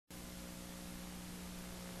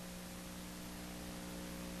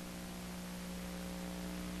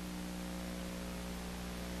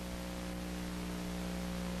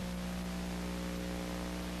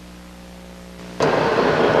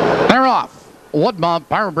Woodma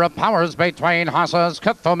Barbara powers between horses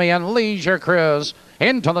Kathumi and Leisure Cruise.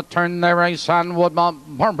 Into the turn they race on. Woodma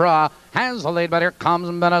Barbara has the lead, but here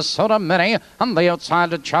comes Minnesota Minnie on the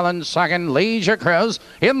outside to challenge second. Leisure Cruise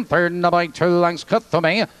in third, now by 2 lengths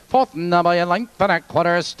Kathumi. Fourth, now by a length and a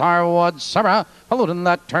quarter, Starwood Sarah. Followed in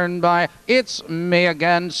that turn by It's Me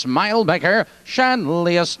Again, Smile Maker,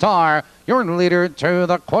 Shanley Star. Your leader to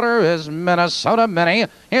the quarter is Minnesota Minnie.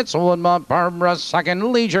 It's Woodma Barbara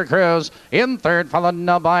second, Leisure Cruise in third, followed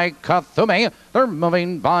now by Kathumi. They're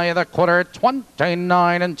moving by the quarter,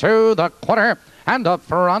 29 into the quarter, and up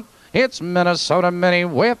front it's Minnesota Minnie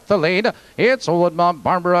with the lead. It's Woodma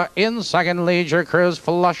Barbara in second, Leisure Cruise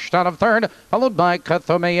flushed out of third, followed by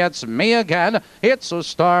Kathumi. It's Me Again. It's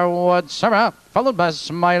Starwood Sarah, followed by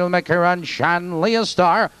Smile Maker and Shanley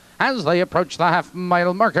Star. As they approach the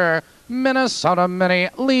half-mile marker, Minnesota Minnie,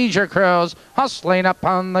 Leisure Cruise hustling up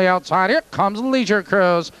on the outside. Here comes Leisure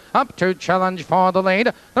Cruise up to challenge for the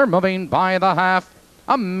lead. They're moving by the half.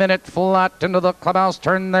 A minute flat into the clubhouse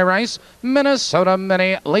turn they race. Minnesota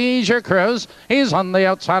Minnie, Leisure Cruise. He's on the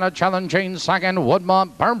outside of challenging second. Woodma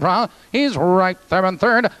Barbara. He's right there in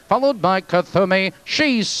third, followed by Kathumi.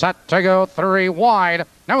 She's set to go 3 wide.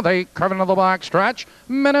 Now they curve into the back stretch.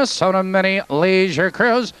 Minnesota Minnie, Leisure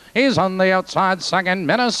Cruise. He's on the outside second.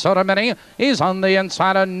 Minnesota Minnie. He's on the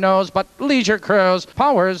inside of nose, but Leisure Cruise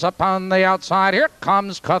powers up on the outside. Here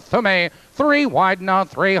comes Kathumi. 3 wide now.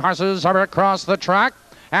 3 horses are across the track.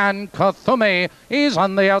 And Kathumi, he's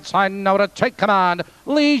on the outside now to take command.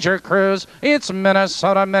 Leisure Cruise, it's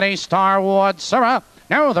Minnesota Minnie, Starwood Sarah.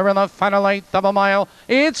 Now they're in the final 1/8 of a mile.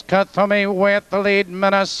 It's Kathumi with the lead,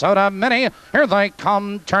 Minnesota Minnie. Here they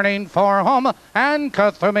come, turning for home, and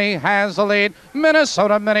Kathumi has the lead.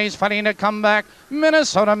 Minnesota Minnie's fighting to come back.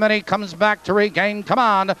 Minnesota Minnie comes back to regain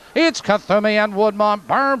command. It's Kathumi and Woodma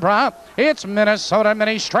Barbara. It's Minnesota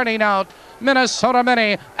Minnie straining out. Minnesota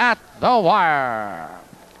Minnie at the wire.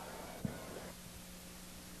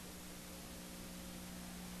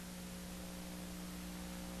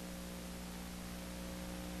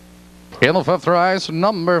 In the 5th race,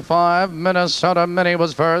 number 5, Minnesota Minnie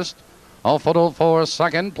was first. A photo for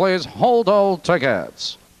second, please hold all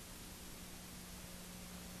tickets.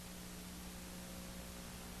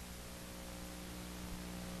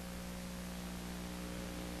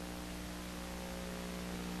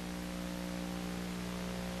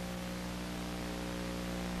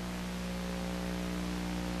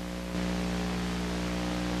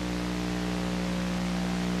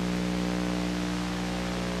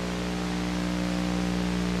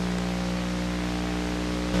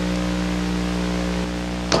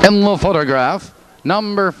 In the photograph,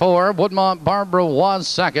 number 4, Woodma Barbara was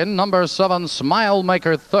second. Number 7, Smile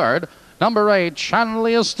Maker third. Number 8,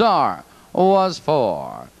 Shanley Star was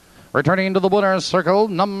 4. Returning to the winner's circle,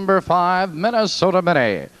 number 5, Minnesota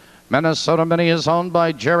Minnie. Minnesota Minnie is owned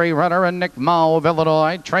by Jerry Renner and Nick Mao of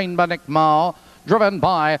Illinois, trained by Nick Mao, driven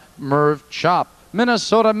by Merv Chupp.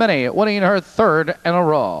 Minnesota Minnie winning her 3rd in a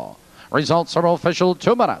row. Results are official,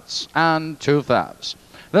 2 minutes and 2 fifths.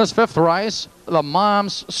 This 5th race, the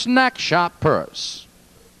Mom's Snack Shop Purse.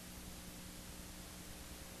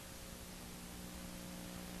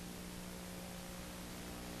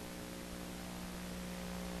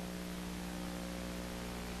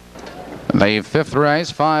 The 5th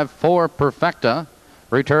race, 5-4 Perfecta,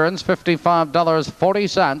 returns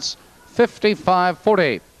 $55.40,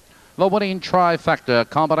 $55.40. The winning trifecta,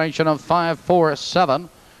 combination of 5-4-7,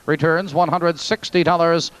 returns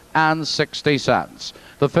 $160.60.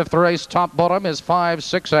 The 5th race top bottom is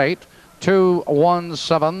 5-6-8,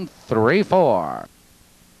 2-1-7-3-4.